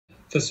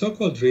The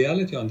so-called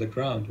reality on the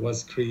ground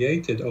was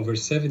created over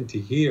 70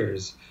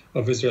 years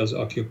of Israel's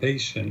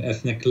occupation,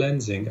 ethnic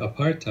cleansing,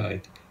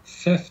 apartheid,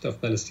 theft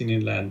of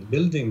Palestinian land,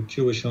 building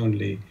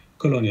Jewish-only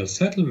colonial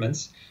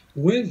settlements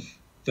with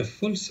the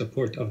full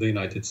support of the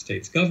United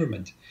States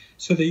government.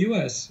 So the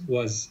US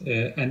was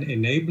an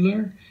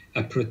enabler,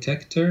 a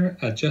protector,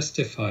 a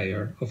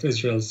justifier of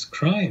Israel's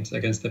crimes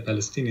against the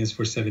Palestinians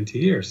for 70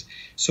 years.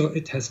 So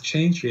it has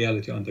changed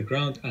reality on the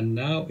ground, and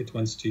now it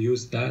wants to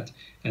use that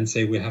and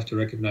say we have to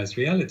recognize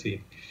reality.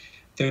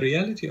 The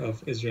reality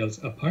of Israel's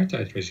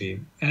apartheid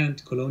regime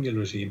and colonial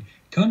regime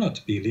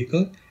cannot be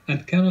legal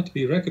and cannot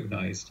be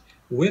recognized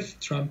with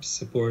Trump's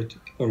support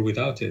or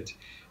without it.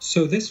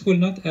 So this will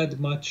not add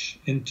much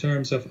in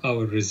terms of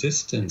our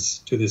resistance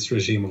to this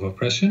regime of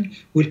oppression.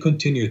 We'll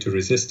continue to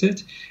resist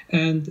it.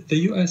 And the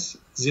US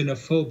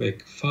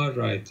xenophobic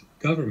far-right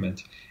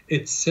government,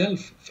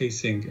 itself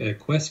facing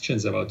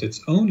questions about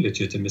its own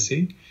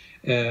legitimacy,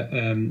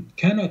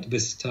 cannot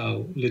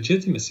bestow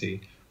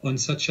legitimacy on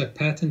such a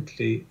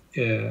patently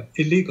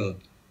illegal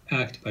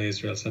act by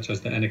Israel, such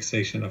as the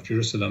annexation of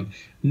Jerusalem.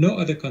 No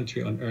other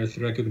country on earth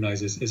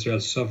recognizes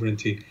Israel's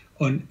sovereignty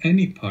on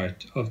any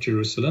part of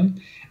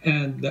Jerusalem,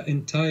 and the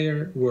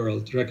entire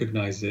world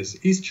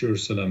recognizes East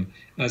Jerusalem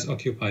as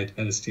occupied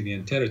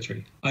Palestinian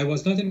territory. I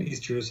was not in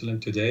East Jerusalem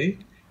today,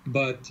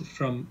 but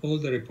from all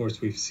the reports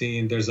we've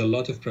seen, there's a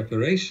lot of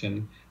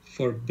preparation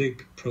for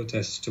big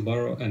protests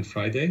tomorrow and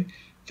Friday.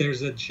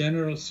 There's a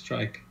general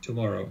strike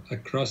tomorrow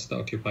across the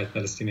occupied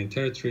Palestinian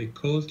territory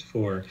called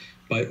for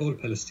by all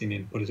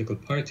Palestinian political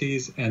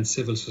parties and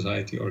civil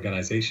society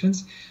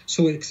organizations.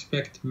 So we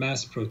expect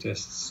mass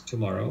protests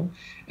tomorrow.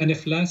 And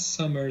if last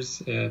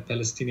summer's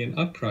Palestinian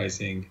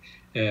uprising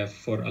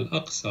for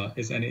Al-Aqsa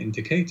is any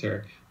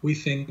indicator, we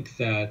think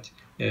that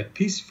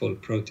peaceful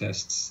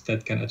protests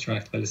that can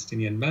attract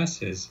Palestinian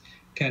masses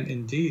can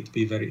indeed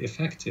be very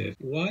effective.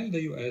 While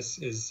the US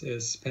is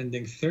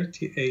spending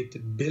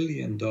 $38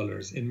 billion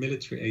in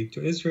military aid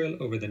to Israel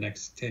over the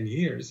next 10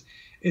 years,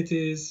 it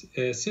is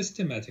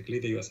systematically,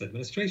 the US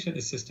administration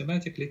is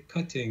systematically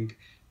cutting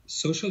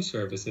social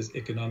services,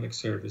 economic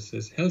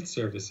services, health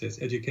services,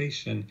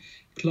 education,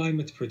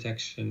 climate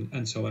protection,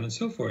 and so on and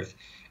so forth.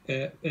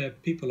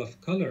 People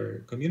of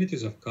color,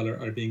 communities of color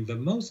are being the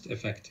most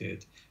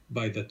affected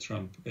by the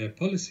Trump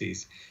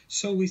policies.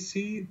 So we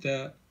see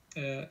the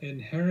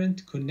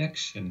inherent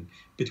connection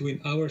between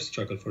our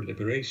struggle for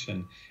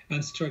liberation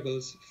and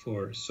struggles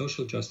for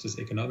social justice,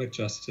 economic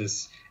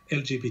justice,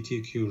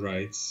 LGBTQ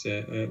rights,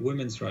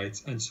 women's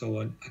rights, and so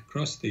on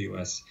across the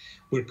US.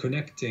 We're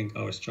connecting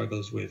our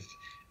struggles with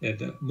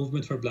the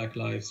movement for Black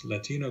Lives,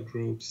 Latino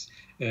groups,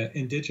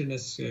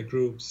 indigenous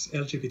groups,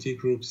 LGBT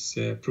groups,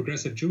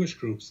 progressive Jewish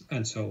groups,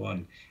 and so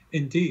on.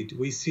 Indeed,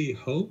 we see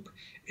hope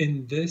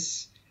in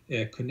this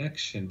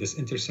connection, this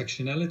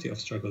intersectionality of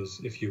struggles,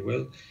 if you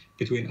will,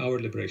 between our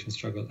liberation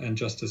struggle and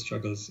justice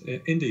struggles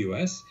in the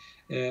US.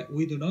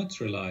 We do not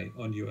rely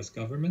on the US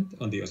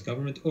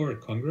government or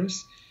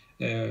Congress.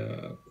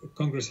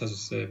 Congress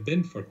has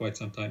been for quite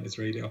some time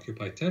Israeli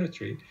occupied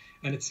territory,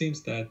 and it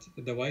seems that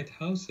the White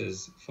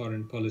House's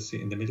foreign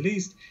policy in the Middle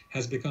East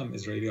has become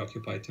Israeli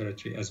occupied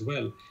territory as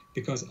well,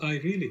 because I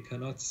really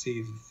cannot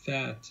see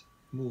that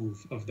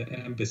move of the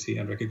embassy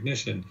and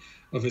recognition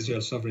of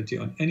Israel's sovereignty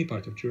on any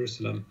part of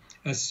Jerusalem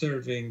as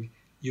serving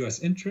US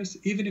interests,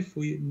 even if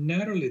we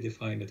narrowly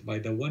define it by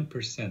the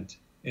 1%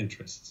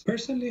 interests.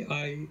 Personally,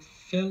 I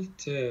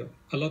felt a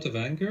lot of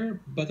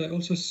anger, but I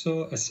also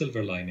saw a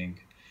silver lining.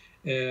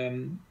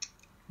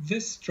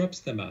 This drops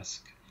the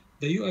mask.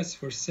 The US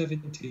for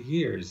 70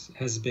 years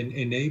has been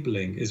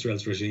enabling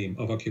Israel's regime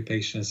of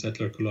occupation,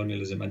 settler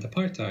colonialism, and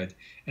apartheid,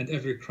 and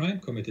every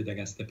crime committed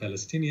against the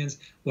Palestinians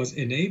was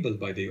enabled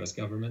by the US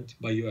government,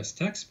 by US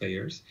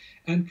taxpayers,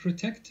 and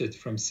protected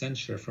from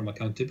censure, from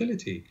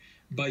accountability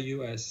by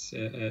US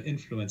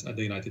influence at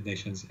the United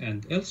Nations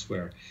and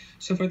elsewhere.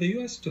 So for the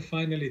US to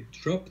finally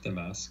drop the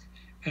mask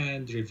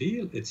and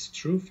reveal its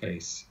true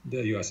face,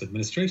 the US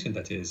administration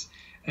that is,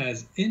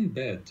 as in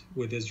bed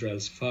with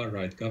Israel's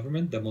far-right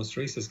government, the most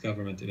racist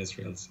government in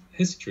Israel's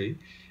history,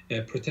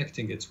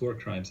 protecting its war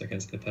crimes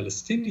against the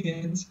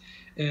Palestinians,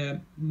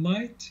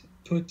 might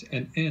put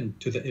an end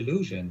to the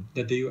illusion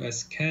that the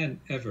US can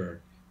ever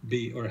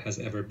be or has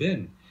ever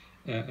been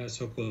a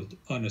so-called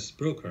honest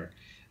broker.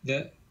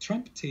 The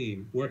Trump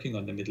team working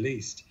on the Middle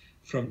East,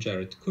 from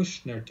Jared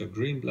Kushner to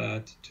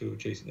Greenblatt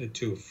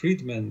to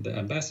Friedman, the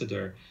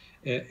ambassador,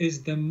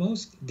 is the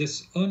most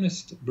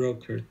dishonest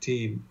broker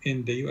team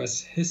in the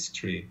US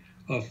history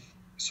of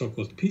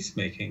so-called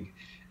peacemaking.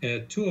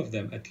 Two of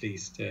them, at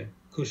least,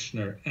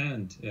 Kushner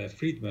and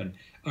Friedman,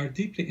 are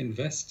deeply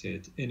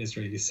invested in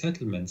Israeli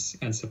settlements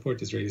and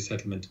support Israeli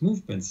settlement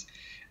movements.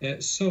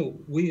 So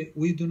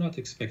we do not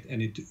expect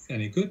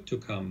any good to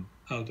come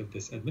out of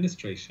this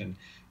administration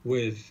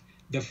with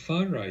the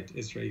far-right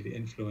Israeli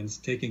influence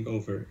taking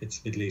over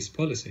its Middle East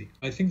policy.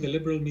 I think the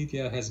liberal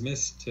media has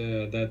missed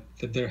that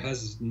there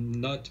has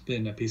not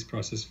been a peace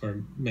process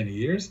for many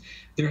years.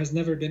 There has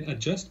never been a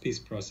just peace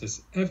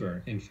process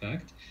ever, in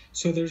fact,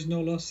 so there's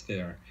no loss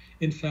there.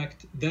 In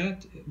fact,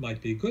 that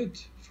might be good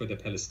for the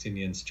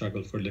Palestinian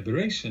struggle for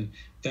liberation,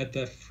 that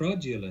the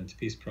fraudulent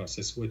peace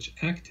process, which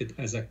acted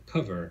as a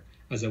cover,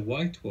 as a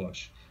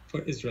whitewash,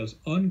 for Israel's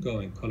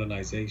ongoing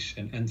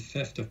colonization and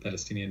theft of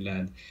Palestinian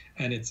land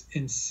and its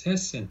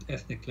incessant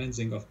ethnic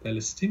cleansing of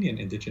Palestinian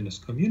indigenous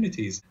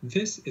communities,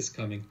 this is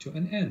coming to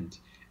an end.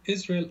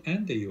 Israel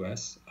and the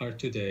US are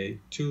today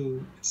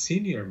two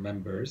senior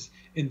members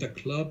in the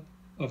club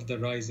of the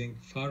rising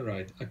far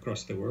right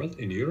across the world,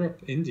 in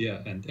Europe,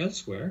 India, and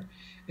elsewhere.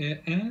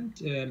 And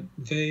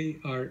they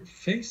are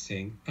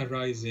facing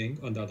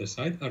on the other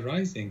side, a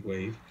rising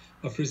wave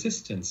of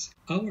resistance.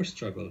 Our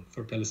struggle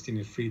for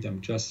Palestinian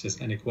freedom, justice,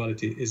 and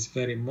equality is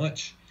very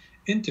much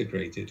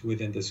integrated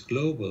within this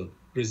global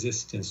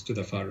resistance to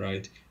the far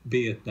right,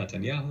 be it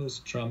Netanyahu's,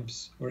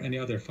 Trump's, or any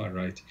other far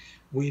right.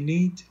 We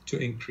need to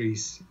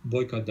increase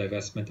boycott,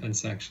 divestment, and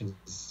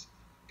sanctions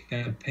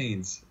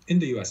campaigns in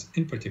the US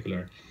in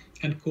particular,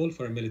 and call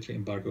for a military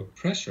embargo,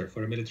 pressure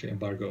for a military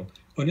embargo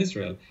on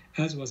Israel,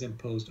 as was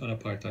imposed on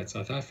apartheid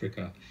South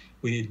Africa.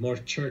 We need more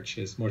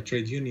churches, more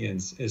trade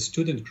unions,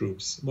 student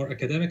groups, more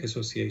academic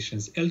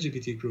associations,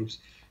 LGBT groups,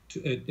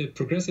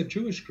 progressive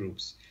Jewish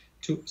groups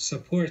to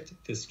support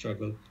this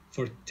struggle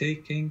for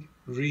taking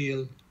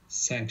real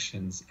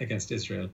sanctions against Israel.